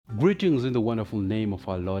Greetings in the wonderful name of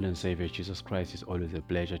our Lord and Savior Jesus Christ. It's always a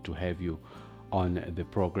pleasure to have you on the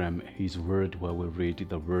program His Word, where we read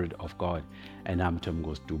the Word of God. And I'm Tom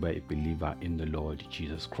Gostuba, a believer in the Lord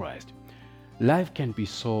Jesus Christ. Life can be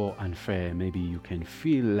so unfair. Maybe you can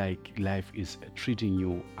feel like life is treating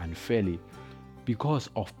you unfairly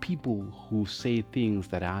because of people who say things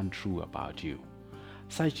that are untrue about you.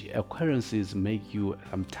 Such occurrences make you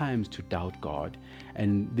sometimes to doubt God,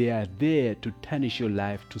 and they are there to tarnish your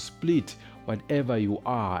life, to split whatever you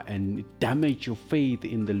are and damage your faith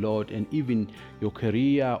in the Lord and even your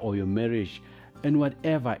career or your marriage and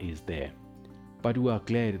whatever is there. But we are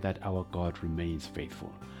glad that our God remains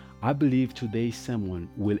faithful. I believe today's sermon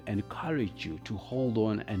will encourage you to hold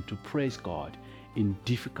on and to praise God in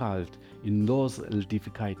those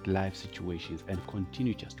difficult life situations, and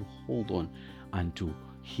continue just to hold on unto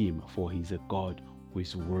Him, for He is a God who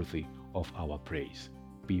is worthy of our praise.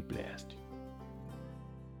 Be blessed.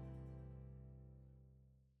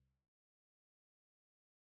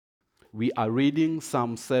 We are reading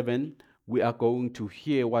Psalm 7. We are going to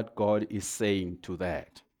hear what God is saying to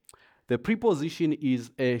that. The preposition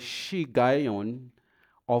is a shigayon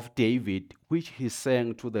of David, which he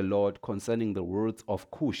sang to the Lord concerning the words of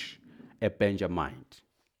Cush, a Benjamite.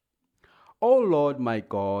 O Lord my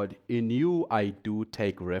God, in you I do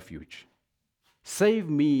take refuge. Save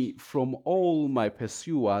me from all my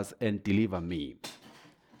pursuers and deliver me.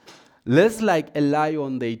 Lest like a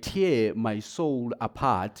lion they tear my soul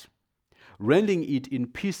apart, rending it in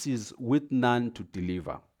pieces with none to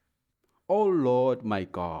deliver. O Lord my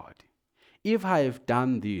God, if I have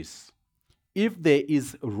done this, if there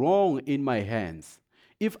is wrong in my hands,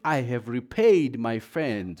 if I have repaid my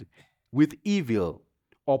friend with evil,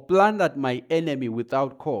 or plundered my enemy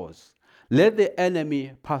without cause, let the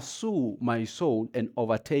enemy pursue my soul and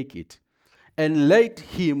overtake it, and let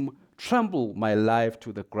him trample my life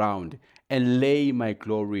to the ground and lay my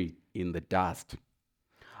glory in the dust.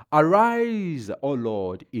 Arise, O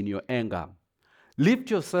Lord, in your anger.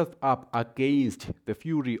 Lift yourself up against the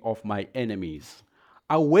fury of my enemies.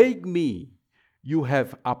 Awake me. You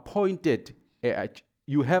have appointed a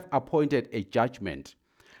judgment.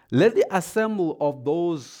 Let the assembly of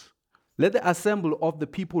the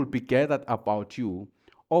people be gathered about you.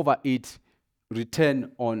 Over it,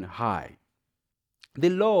 return on high. The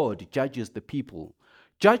Lord judges the people.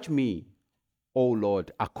 Judge me, O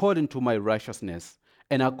Lord, according to my righteousness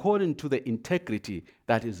and according to the integrity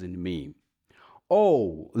that is in me.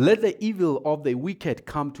 Oh, let the evil of the wicked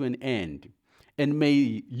come to an end, and may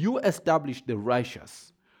you establish the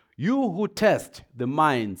righteous, you who test the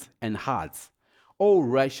minds and hearts. O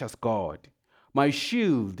righteous God, my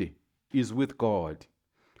shield is with God,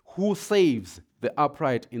 who saves the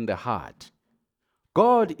upright in the heart.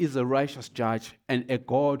 God is a righteous judge and a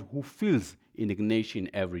God who feels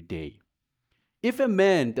indignation every day. If a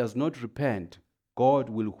man does not repent, God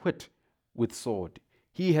will whip with sword.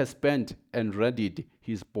 He has bent and readied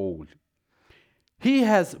his bow. He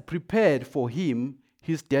has prepared for him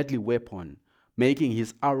his deadly weapon, making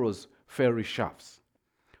his arrows fiery shafts.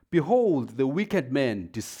 Behold, the wicked man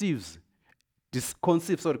conceives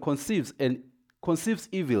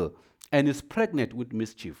evil, and is pregnant with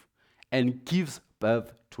mischief, and gives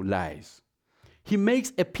birth to lies. He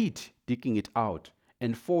makes a pit, digging it out,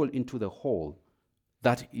 and fall into the hole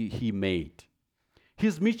that he made.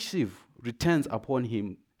 His mischief returns upon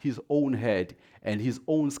him his own head, and his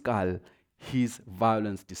own skull his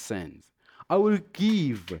violence descends. I will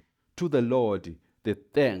give to the Lord the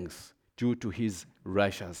thanks due to his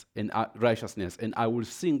righteousness, and I will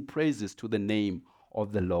sing praises to the name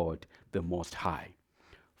of the Lord, the Most High.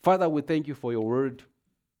 Father, we thank you for your word.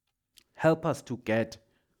 Help us to get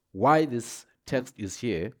why this text is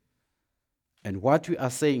here and what you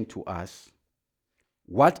are saying to us,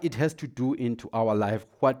 what it has to do into our life,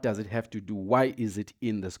 what does it have to do, why is it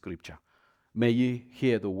in the scripture. May you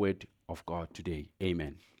hear the word of God today.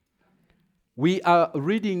 Amen. We are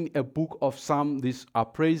reading a book of Psalms. These are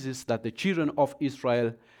praises that the children of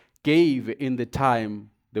Israel gave in the time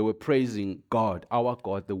they were praising God, our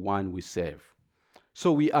God, the one we serve.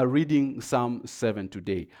 So we are reading Psalm 7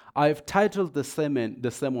 today. I have titled the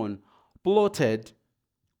sermon, Plotted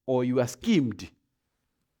or You Are Schemed.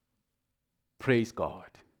 Praise God.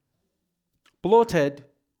 Plotted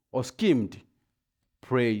or schemed.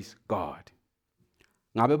 Praise God.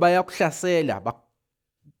 Ngabe bayakuhlasela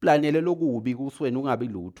bakuplanele lokubi kuswena ungabi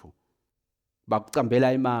lutho.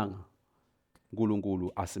 Bakucambela imanga.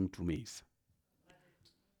 uNkulunkulu asimthumisa.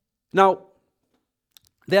 Now,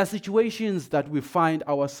 there are situations that we find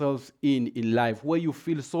ourselves in life where you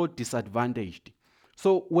feel so disadvantaged.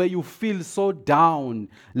 So where you feel so down,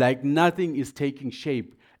 like nothing is taking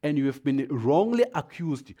shape. and you have been wrongly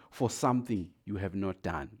accused for something you have not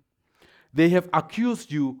done. They have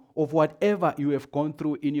accused you of whatever you have gone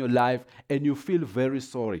through in your life, and you feel very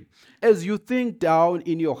sorry. As you think down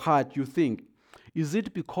in your heart, you think, is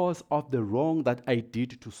it because of the wrong that I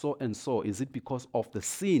did to so and so? Is it because of the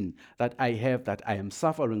sin that I have that I am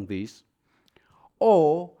suffering this?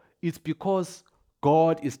 Or it's because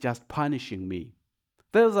God is just punishing me?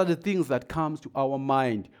 Those are the things that comes to our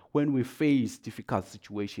mind when we face difficult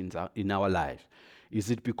situations in our life.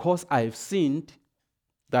 Is it because I've sinned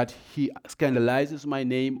that he scandalizes my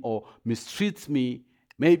name or mistreats me,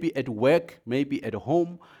 maybe at work, maybe at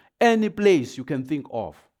home, any place you can think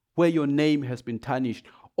of where your name has been tarnished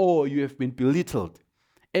or you have been belittled,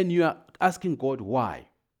 and you are asking God why?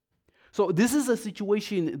 So this is a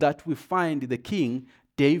situation that we find the king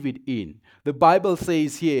David in. The Bible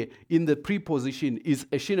says here in the preposition is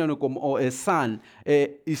a shinanokom, or a son,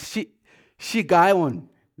 is shigayon.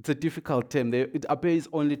 It's a difficult term. It appears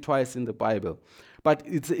only twice in the Bible. But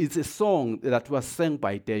it's a song that was sung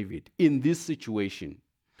by David in this situation.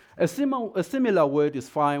 A similar word is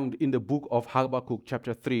found in the book of Habakkuk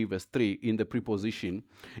chapter 3 verse 3 in the preposition.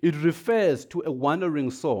 It refers to a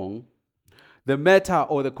wandering song, the matter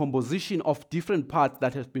or the composition of different parts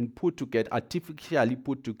that has been put together, artificially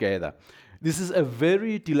put together. This is a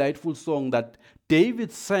very delightful song that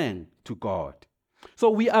David sang to God.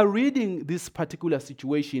 So we are reading this particular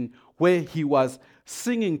situation where he was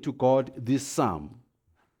singing to God this psalm.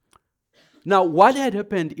 Now, what had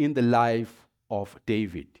happened in the life of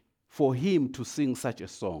David for him to sing such a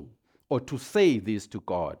song or to say this to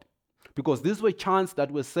God? Because these were chants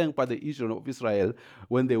that were sung by the children of Israel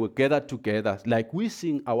when they were gathered together, like we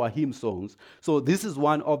sing our hymn songs. So this is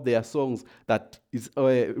one of their songs that is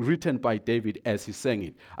written by David as he sang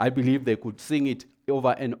it. I believe they could sing it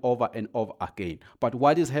over and over and over again. But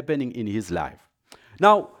what is happening in his life?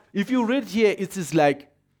 Now, if you read here,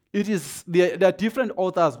 there are different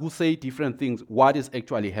authors who say different things, what is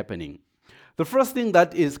actually happening. The first thing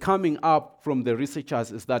that is coming up from the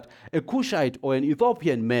researchers is that a Cushite or an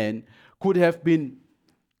Ethiopian man could have been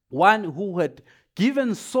one who had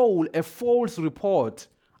given Saul a false report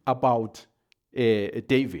about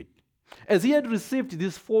David. As he had received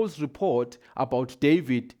this false report about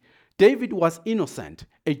David, David was innocent,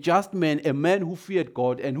 a just man, a man who feared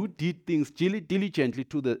God and who did things diligently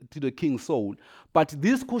to the king Saul. But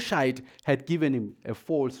this Cushite had given him a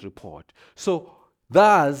false report. So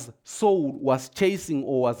thus, Saul was chasing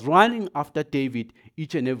or was running after David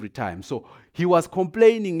each and every time. So he was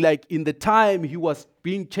complaining, like in the time he was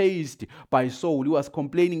being chased by Saul, he was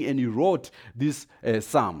complaining and he wrote this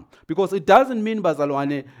psalm. Because it doesn't mean,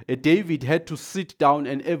 Bazalwane, David had to sit down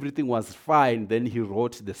and everything was fine, then he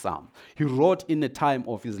wrote the psalm. He wrote in the time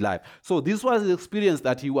of his life. So this was the experience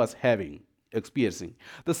that he was experiencing.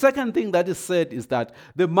 The second thing that is said is that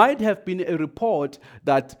there might have been a report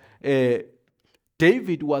that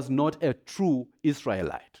David was not a true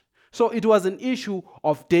Israelite. So it was an issue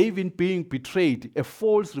of David being betrayed. A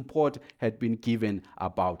false report had been given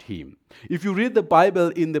about him. If you read the Bible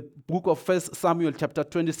in the book of 1 Samuel chapter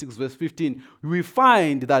 26 verse 15, we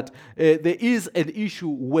find that there is an issue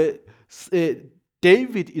where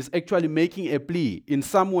David is actually making a plea. In 1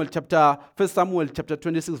 Samuel chapter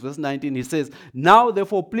 26 verse 19, he says, "Now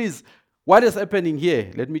therefore please," what is happening here?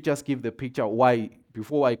 Let me just give the picture why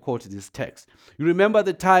before I quote this text. You remember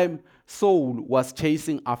the time Saul was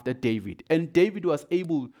chasing after David, and David was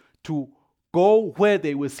able to go where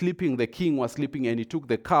they were sleeping, the king was sleeping, and he took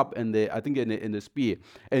the cup and the spear,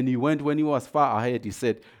 and he went. When he was far ahead, he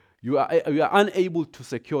said, you are unable to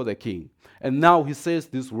secure the king. And now he says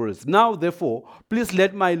these words, "Now therefore, please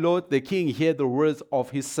let my lord the king hear the words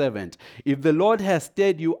of his servant. If the Lord has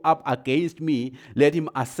stirred you up against me, let him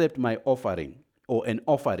accept my offering," or an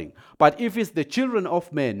offering. "But if it's the children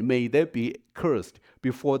of men, may they be cursed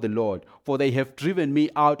before the Lord, for they have driven me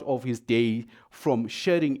out of his day from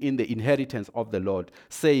sharing in the inheritance of the Lord,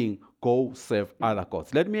 saying, go serve other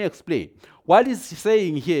gods." Let me explain. What he's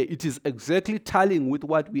saying here, it is exactly tallying with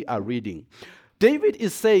what we are reading. David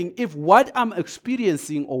is saying, if what I'm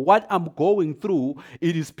experiencing or what I'm going through,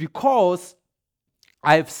 it is because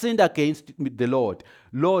I have sinned against the Lord.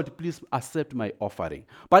 Lord, please accept my offering.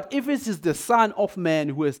 But if it is the Son of Man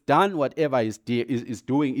who has done whatever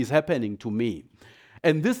is happening to me,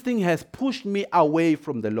 and this thing has pushed me away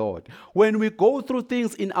from the Lord. When we go through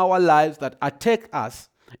things in our lives that attack us,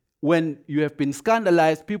 when you have been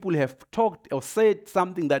scandalized, people have talked or said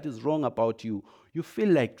something that is wrong about you, you feel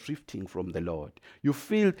like drifting from the Lord. You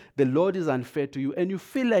feel the Lord is unfair to you, and you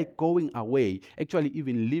feel like going away, actually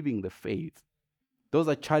even leaving the faith. Those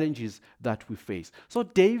are challenges that we face. So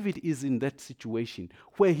David is in that situation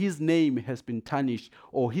where his name has been tarnished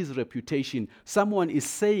or his reputation. Someone is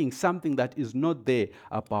saying something that is not there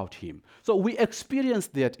about him. So we experience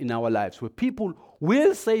that in our lives where people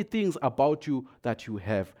will say things about you that you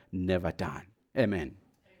have never done. Amen.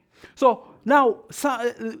 So now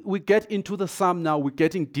we get into the psalm now. We're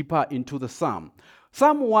getting deeper into the psalm.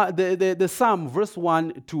 Psalm 1, the psalm, verse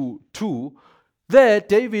 1 to 2, there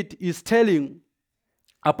David is telling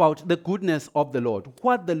about the goodness of the Lord,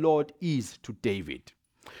 what the Lord is to David.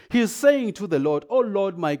 He is saying to the Lord, "Oh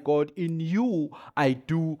Lord my God, in you I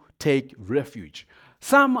do take refuge."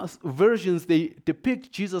 Some versions, they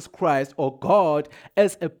depict Jesus Christ or God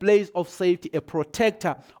as a place of safety, a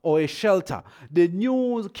protector or a shelter. The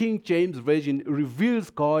New King James Version reveals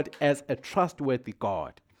God as a trustworthy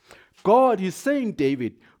God. God is saying,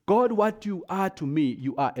 David, God, what you are to me,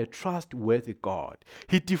 you are a trustworthy God.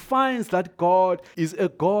 He defines that God is a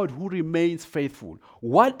God who remains faithful.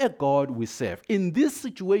 What a God we serve. In this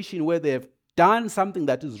situation where they have done something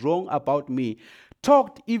that is wrong about me,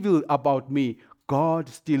 talked evil about me, God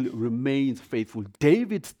still remains faithful.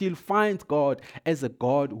 David still finds God as a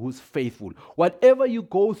God who's faithful. Whatever you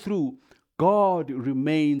go through, God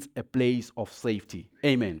remains a place of safety.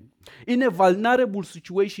 Amen. In a vulnerable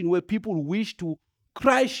situation where people wish to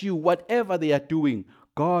crush you, whatever they are doing,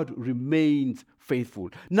 God remains faithful.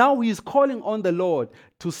 Now he is calling on the Lord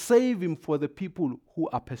to save him for the people who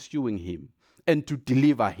are pursuing him and to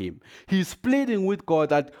deliver him. He is pleading with God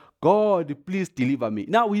that, God, please deliver me.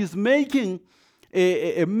 Now he is making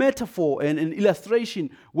a metaphor and an illustration.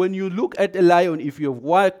 When you look at a lion, if you've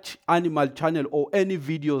watched Animal Channel or any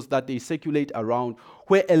videos that they circulate around,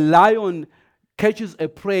 where a lion catches a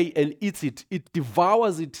prey and eats it, it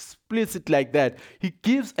devours it, splits it like that. He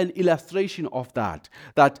gives an illustration of that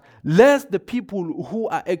lest the people who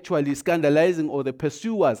are actually scandalizing or the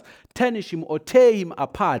pursuers tarnish him or tear him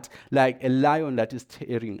apart like a lion that is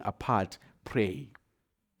tearing apart prey.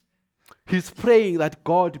 He's praying that,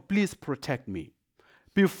 God, please protect me.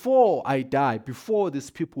 Before I die, before these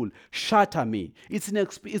people shatter me. It's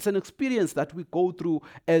an experience that we go through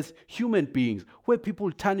as human beings, where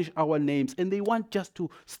people tarnish our names and they want just to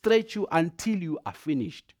stretch you until you are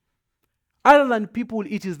finished. Other than people,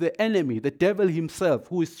 it is the enemy, the devil himself,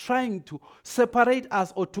 who is trying to separate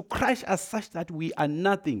us or to crush us such that we are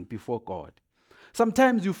nothing before God.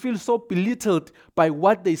 Sometimes you feel so belittled by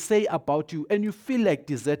what they say about you and you feel like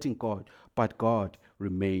deserting God, but God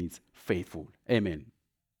remains faithful. Amen.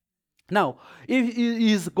 Now, if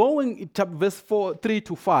he is going to verse 3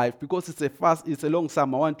 to 5, because it's a long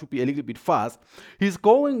psalm, I want to be a little bit fast. He's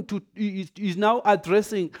now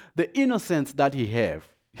addressing the innocence that he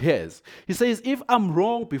has. He says, if I'm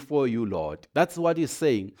wrong before you, Lord, that's what he's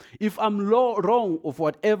saying. If I'm wrong of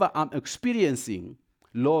whatever I'm experiencing,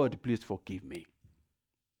 Lord, please forgive me.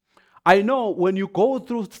 I know when you go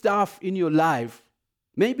through stuff in your life,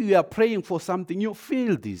 maybe you are praying for something, you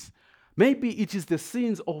feel this. Maybe it is the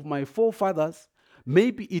sins of my forefathers.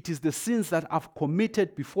 Maybe it is the sins that I've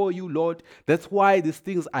committed before you, Lord. That's why these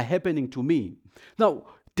things are happening to me. Now,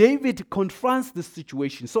 David confronts this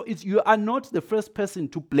situation. So you are not the first person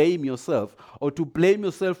to blame yourself or to blame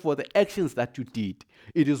yourself for the actions that you did.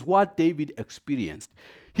 It is what David experienced.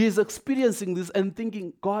 He is experiencing this and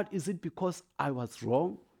thinking, God, is it because I was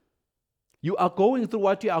wrong? You are going through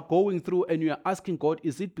what you are going through and you are asking God,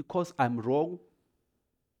 is it because I'm wrong?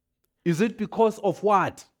 Is it because of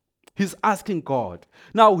what? He's asking God.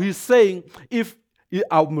 Now he's saying, if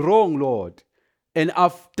I'm wrong, Lord, and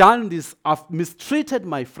I've done this, I've mistreated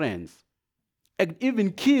my friends, and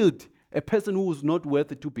even killed a person who was not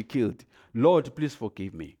worthy to be killed, Lord, please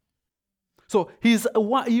forgive me. So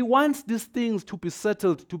he wants these things to be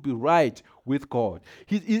settled, to be right with God.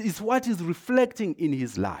 It's what he's reflecting in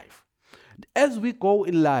his life. As we go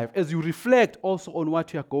in life, as you reflect also on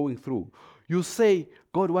what you are going through, you say,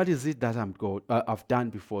 God, what is it that I've done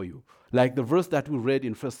before you? Like the verse that we read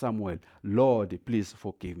in 1 Samuel, Lord, please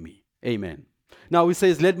forgive me. Amen. Now he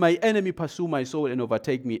says, let my enemy pursue my soul and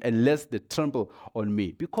overtake me, and lest they trample on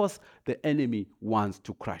me, because the enemy wants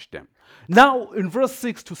to crush them. Now in verse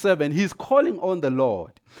 6 to 7, he's calling on the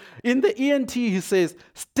Lord. In the ENT, he says,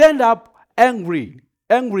 stand up angrily.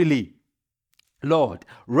 Lord,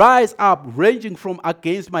 rise up, raging from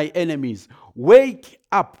against my enemies. Wake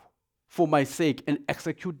up for my sake and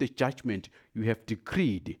execute the judgment you have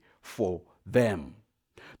decreed for them.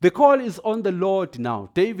 The call is on the Lord now.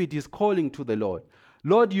 David is calling to the Lord.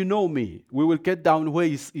 Lord, you know me. We will get down where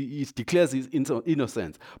he declares his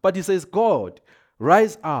innocence. But he says, God,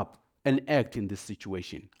 rise up and act in this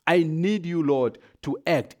situation. I need you, Lord, to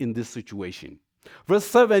act in this situation. Verse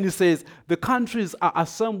 7, he says, the countries are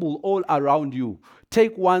assembled all around you.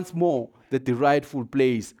 Take once more the rightful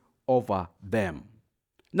place over them.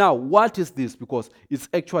 Now, what is this? Because it's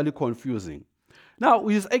actually confusing. Now,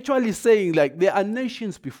 he's actually saying, like, there are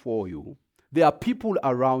nations before you. There are people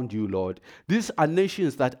around you, Lord. These are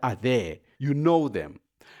nations that are there. You know them.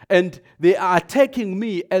 And they are attacking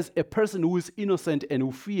me as a person who is innocent and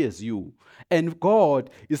who fears you. And God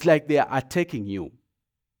is like they are attacking you.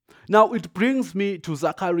 Now, it brings me to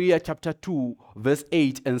Zechariah chapter 2, verse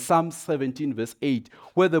 8, and Psalm 17, verse 8,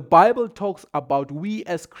 where the Bible talks about we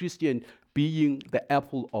as Christians being the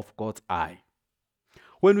apple of God's eye.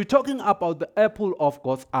 When we're talking about the apple of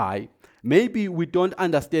God's eye, maybe we don't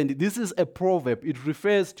understand it. This is a proverb. It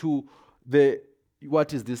refers to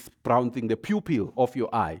what is this brown thing? The pupil of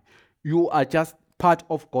your eye. You are just part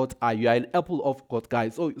of God's eye. You are an apple of God's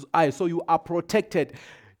eye. So you are protected.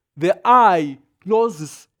 The eye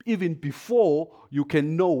closes even before you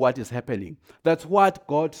can know what is happening. That's what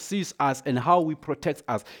God sees us and how He protects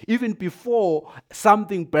us. Even before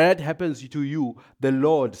something bad happens to you, the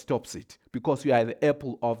Lord stops it because you are the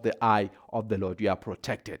apple of the eye of the Lord. You are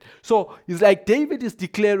protected. So it's like David is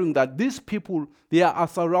declaring that these people, they are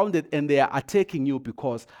surrounded and they are attacking you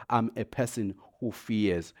because I'm a person who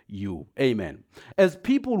fears you. Amen. As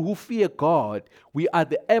people who fear God, we are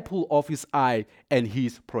the apple of His eye and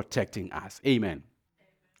He's protecting us. Amen.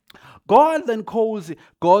 David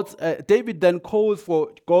then calls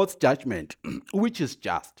for God's judgment, which is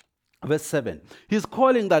just. Verse 7. He's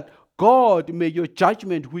calling that God, may your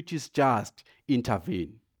judgment, which is just,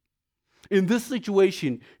 intervene. In this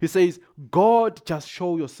situation, he says, God, just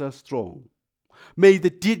show yourself strong. May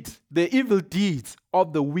the evil deeds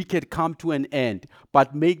of the wicked come to an end,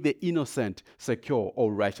 but make the innocent secure, O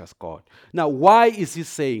righteous God. Now, why is he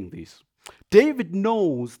saying this? David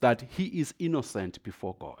knows that he is innocent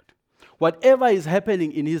before God. Whatever is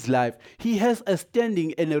happening in his life, he has a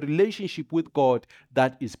standing and a relationship with God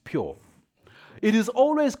that is pure. It is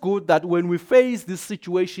always good that when we face these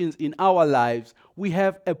situations in our lives, we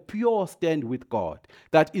have a pure stand with God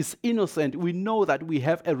that is innocent. We know that we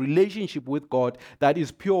have a relationship with God that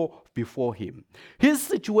is pure before Him. His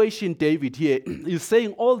situation, David here, is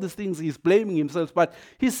saying all these things, he's blaming himself, but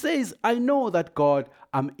he says, I know that God,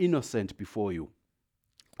 I'm innocent before you.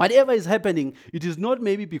 Whatever is happening, it is not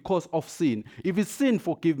maybe because of sin. If it's sin,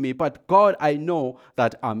 forgive me, but God, I know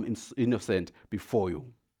that I'm innocent before you.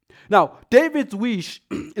 Now, David's wish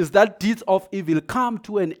is that deeds of evil come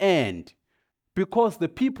to an end because the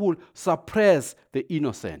people suppress the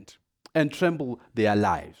innocent and tremble their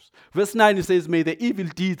lives. Verse 9, it says, may the evil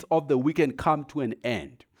deeds of the wicked come to an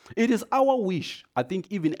end. It is our wish, I think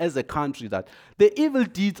even as a country, that the evil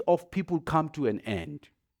deeds of people come to an end.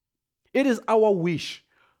 It is our wish.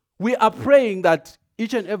 We are praying that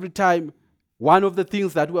each and every time, one of the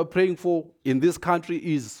things that we are praying for in this country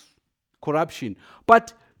is corruption.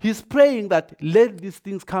 But he's praying that let these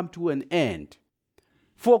things come to an end.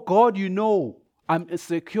 For God, you know, I'm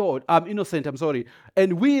innocent,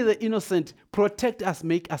 and we, the innocent, protect us,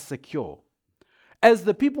 make us secure. As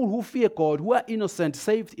the people who fear God, who are innocent,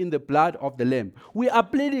 saved in the blood of the Lamb, we are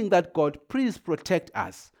pleading that God, please protect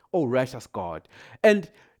us, O righteous God.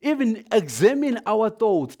 And even examine our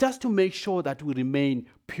thoughts just to make sure that we remain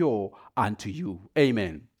pure unto you.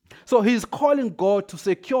 Amen. So he's calling God to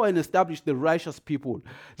secure and establish the righteous people.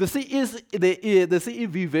 The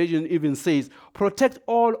CEV version even says, protect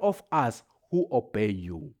all of us who obey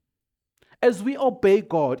you. As we obey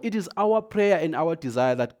God, it is our prayer and our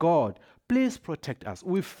desire that God, please protect us.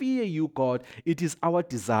 We fear you, God. It is our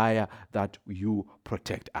desire that you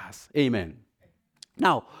protect us. Amen.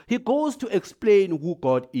 Now, he goes to explain who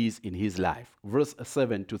God is in his life. Verse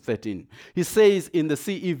 7 to 13. He says in the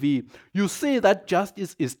CEV, you say that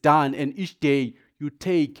justice is done and each day you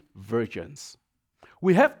take vengeance.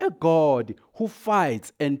 We have a God who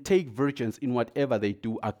fights and takes vengeance in whatever they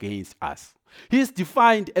do against us. He is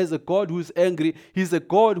defined as a God who is angry. He's a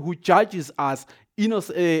God who judges us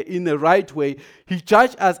in the right way. He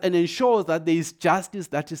judges us and ensures that there is justice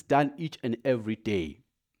that is done each and every day.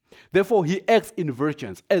 Therefore, he acts in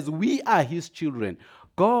vengeance. As we are his children,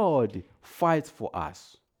 God fights for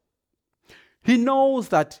us. He knows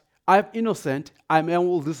that I'm innocent, I'm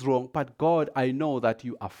all this wrong, but God, I know that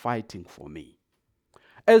you are fighting for me.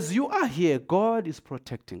 As you are here, God is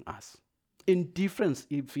protecting us in different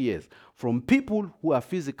spheres, from people who are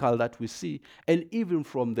physical that we see, and even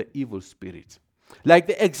from the evil spirit. Like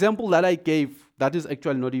the example that I gave, that is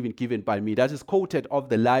actually not even given by me, that is quoted of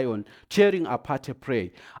the lion tearing apart a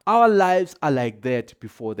prey. Our lives are like that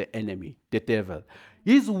before the enemy, the devil.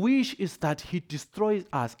 His wish is that he destroys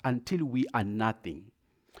us until we are nothing.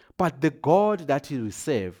 But the God that we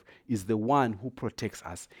serve is the one who protects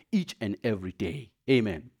us each and every day.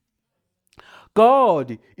 Amen.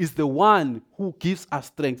 God is the one who gives us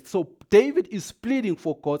strength. So David is pleading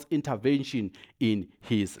for God's intervention in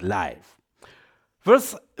his life.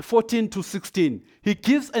 Verse 14 to 16, he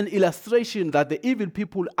gives an illustration that the evil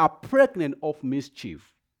people are pregnant of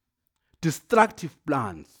mischief, destructive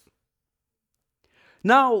plans.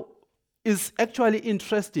 Now, it's actually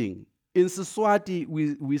interesting. In Siswati,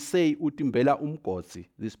 we say utimbela umgotsi,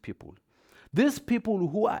 these people. These people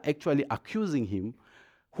who are actually accusing him,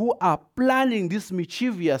 who are planning these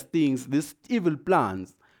mischievous things, these evil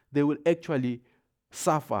plans, they will actually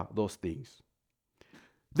suffer those things.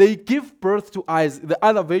 They give birth to eyes. The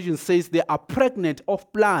other version says they are pregnant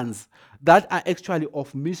of plans that are actually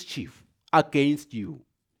of mischief against you.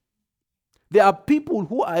 There are people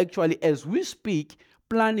who are actually, as we speak,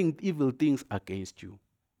 planning evil things against you.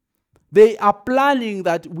 They are planning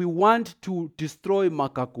that we want to destroy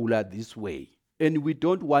Makakula this way, and we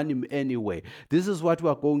don't want him anyway. This is what we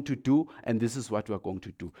are going to do, and this is what we are going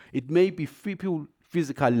to do. It may be people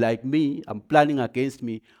physical like me, I'm planning against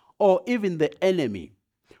me, or even the enemy.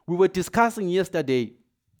 We were discussing yesterday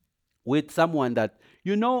with someone that,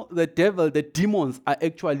 the devil, the demons are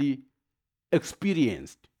actually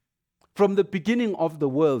experienced. From the beginning of the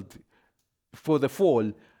world, for the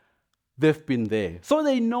fall, they've been there. So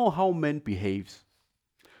they know how man behaves.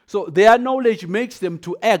 So their knowledge makes them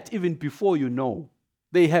to act even before you know.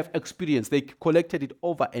 They have experience. They collected it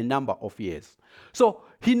over a number of years. So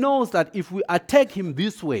he knows that if we attack him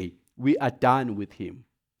this way, we are done with him.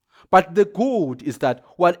 But the good is that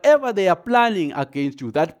whatever they are planning against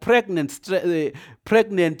you, that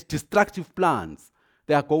pregnant destructive plans,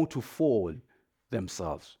 they are going to fall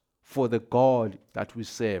themselves. For the God that we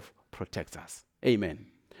serve protects us. Amen.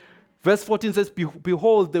 Verse 14 says,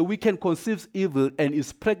 Behold, the wicked conceives evil and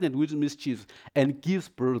is pregnant with mischief and gives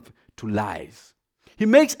birth to lies. He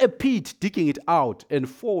makes a pit, digging it out, and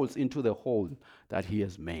falls into the hole that he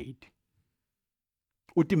has made.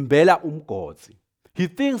 Utimbela umgodzi. He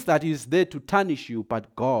thinks that he is there to tarnish you,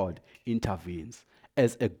 but God intervenes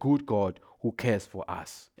as a good God who cares for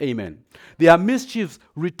us. Amen. Their mischief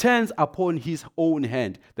returns upon his own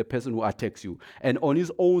hand, the person who attacks you, and on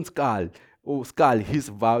his own skull, his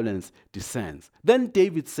violence descends. Then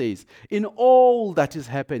David says, in all that is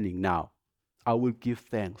happening now, I will give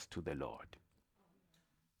thanks to the Lord.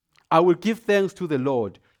 I will give thanks to the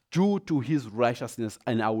Lord due to his righteousness,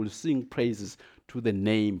 and I will sing praises to the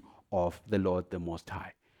name of the Lord the Most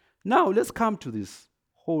High. Now let's come to this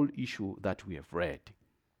whole issue that we have read.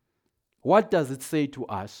 What does it say to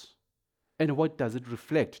us, and what does it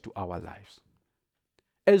reflect to our lives?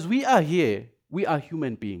 As we are here, we are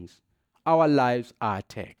human beings. Our lives are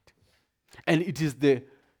attacked. And it is the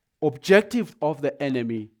objective of the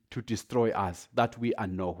enemy to destroy us, that we are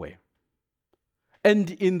nowhere.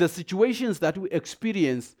 And in the situations that we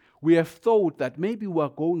experience, we have thought that maybe we are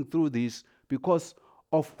going through this because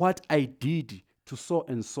of what I did to so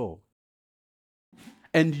and so.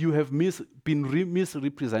 And you have been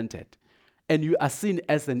misrepresented. And you are seen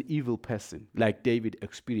as an evil person, like David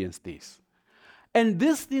experienced this. And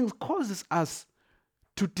these things causes us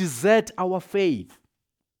to desert our faith,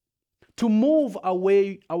 to move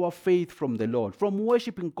away our faith from the Lord, from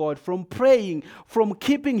worshiping God, from praying, from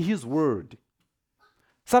keeping his word.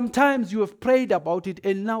 Sometimes you have prayed about it,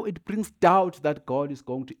 and now it brings doubt that God is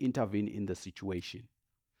going to intervene in the situation.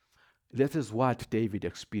 That is what David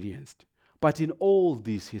experienced. But in all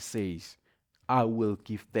this, he says, I will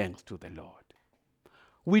give thanks to the Lord.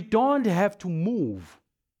 We don't have to move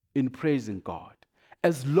in praising God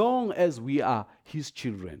as long as we are his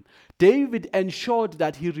children. David ensured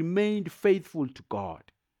that he remained faithful to God.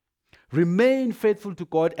 Remain faithful to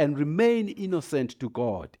God and remain innocent to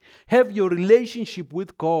God. Have your relationship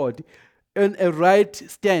with God and a right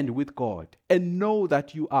stand with God, and know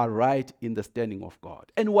that you are right in the standing of God.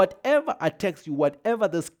 And whatever attacks you, whatever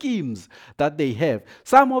the schemes that they have,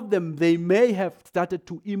 some of them they may have started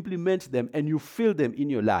to implement them, and you feel them in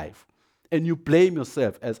your life, and you blame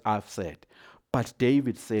yourself, as I've said. But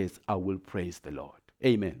David says, I will praise the Lord.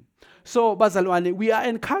 Amen. So, Bazalwane, we are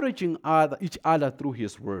encouraging each other through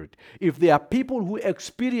his word. If there are people who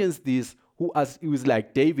experience this, who is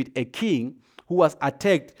like David, a king, who was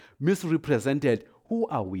attacked, misrepresented, who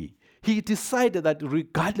are we? He decided that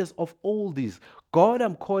regardless of all this, God,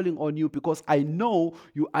 I'm calling on you because I know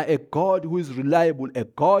you are a God who is reliable, a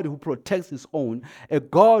God who protects his own, a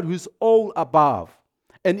God who is all above.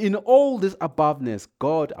 And in all this aboveness,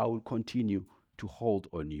 God, I will continue to hold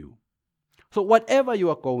on you. So whatever you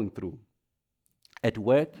are going through, at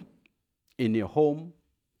work, in your home,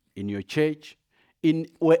 in your church, in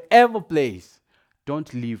wherever place,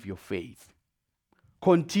 don't leave your faith.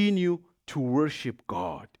 Continue to worship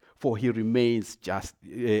God, for he remains just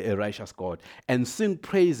a righteous God, and sing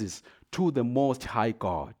praises to the Most High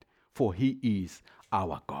God, for he is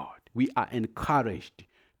our God. We are encouraged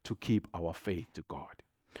to keep our faith to God.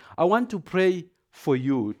 I want to pray for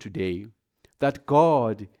you today that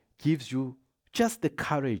God gives you just the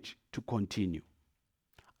courage to continue.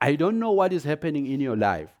 I don't know what is happening in your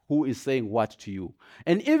life, who is saying what to you.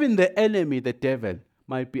 And even the enemy, the devil,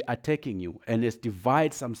 might be attacking you and has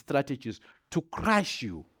devised some strategies to crush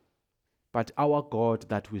you. But our God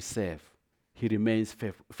that we serve, he remains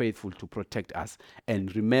faithful to protect us.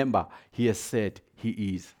 And remember, he has said he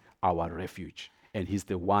is our refuge. And he's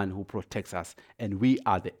the one who protects us. And we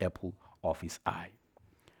are the apple of his eye.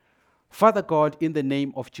 Father God, in the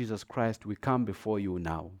name of Jesus Christ, we come before you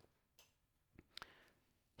now.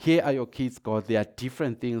 Here are your kids, God. There are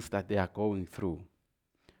different things that they are going through.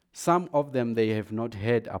 Some of them, they have not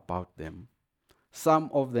heard about them. Some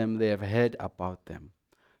of them, they have heard about them.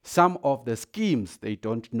 Some of the schemes they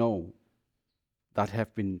don't know that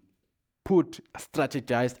have been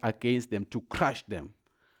strategized against them to crush them.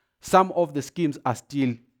 Some of the schemes are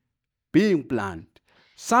still being planned.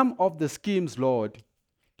 Some of the schemes, Lord,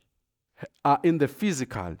 are in the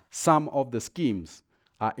physical. Some of the schemes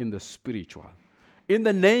are in the spiritual. In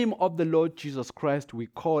the name of the Lord Jesus Christ, we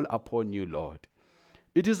call upon you, Lord.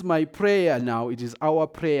 It is my prayer now. It is our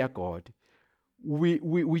prayer, God.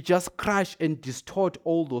 We just crush and distort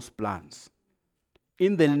all those plans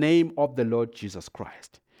in the name of the Lord Jesus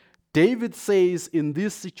Christ. David says in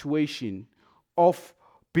this situation of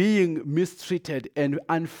being mistreated and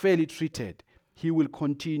unfairly treated, he will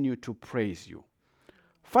continue to praise you.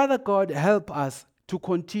 Father God, help us to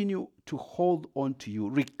continue to hold on to you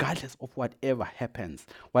regardless of whatever happens,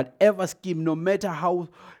 whatever scheme, no matter how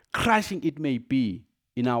crushing it may be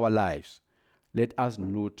in our lives. Let us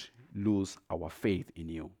not lose our faith in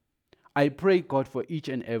you. I pray, God, for each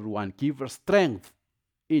and every one. Give us strength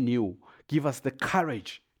in you. Give us the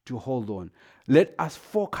courage to hold on. Let us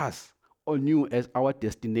focus on you as our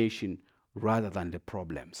destination rather than the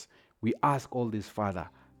problems. We ask all this, Father,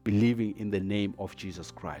 believing in the name of Jesus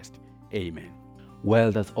Christ. Amen.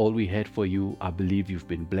 Well, that's all we had for you. I believe you've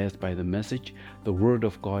been blessed by the message. The word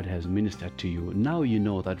of God has ministered to you. Now you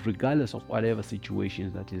know that regardless of whatever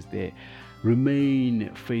situation that is there,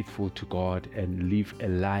 remain faithful to God and live a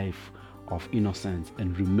life of innocence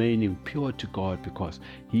and remaining pure to God, because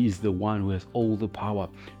he is the one who has all the power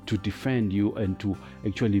to defend you and to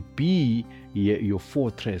actually be your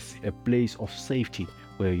fortress, a place of safety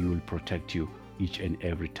where he will protect you each and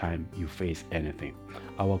every time you face anything.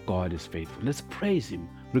 Our God is faithful. Let's praise him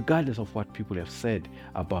regardless of what people have said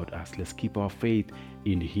about us. Let's keep our faith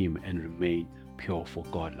in him and remain pure, for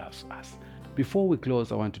God loves us. Before we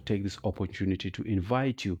close, I want to take this opportunity to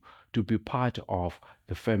invite you to be part of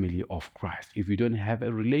the family of Christ. If you don't have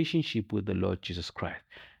a relationship with the Lord Jesus Christ,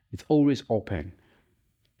 it's always open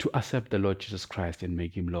to accept the Lord Jesus Christ and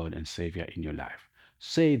make him Lord and Savior in your life.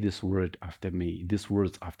 Say these words after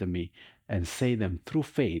me, and say them through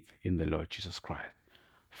faith in the Lord Jesus Christ.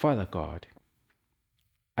 Father God,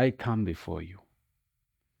 I come before you.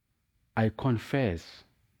 I confess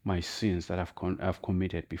my sins that I've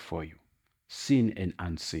committed before you, sin and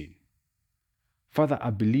unseen. Father, I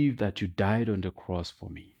believe that you died on the cross for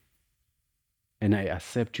me, and I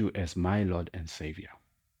accept you as my Lord and Savior.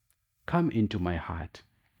 Come into my heart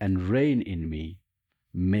and reign in me.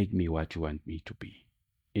 Make me what you want me to be.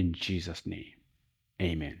 In Jesus' name,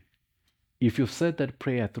 amen. If you've said that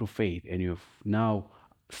prayer through faith and you've now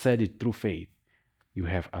said it through faith, you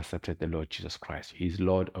have accepted the Lord Jesus Christ. He is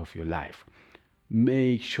Lord of your life.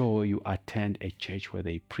 Make sure you attend a church where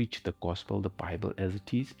they preach the gospel, the Bible as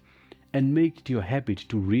it is, and make it your habit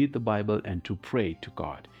to read the Bible and to pray to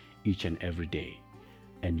God each and every day,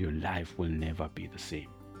 and your life will never be the same.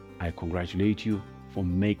 I congratulate you for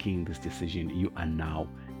making this decision. You are now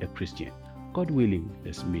a Christian. God willing,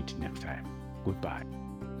 let's meet next time. Goodbye.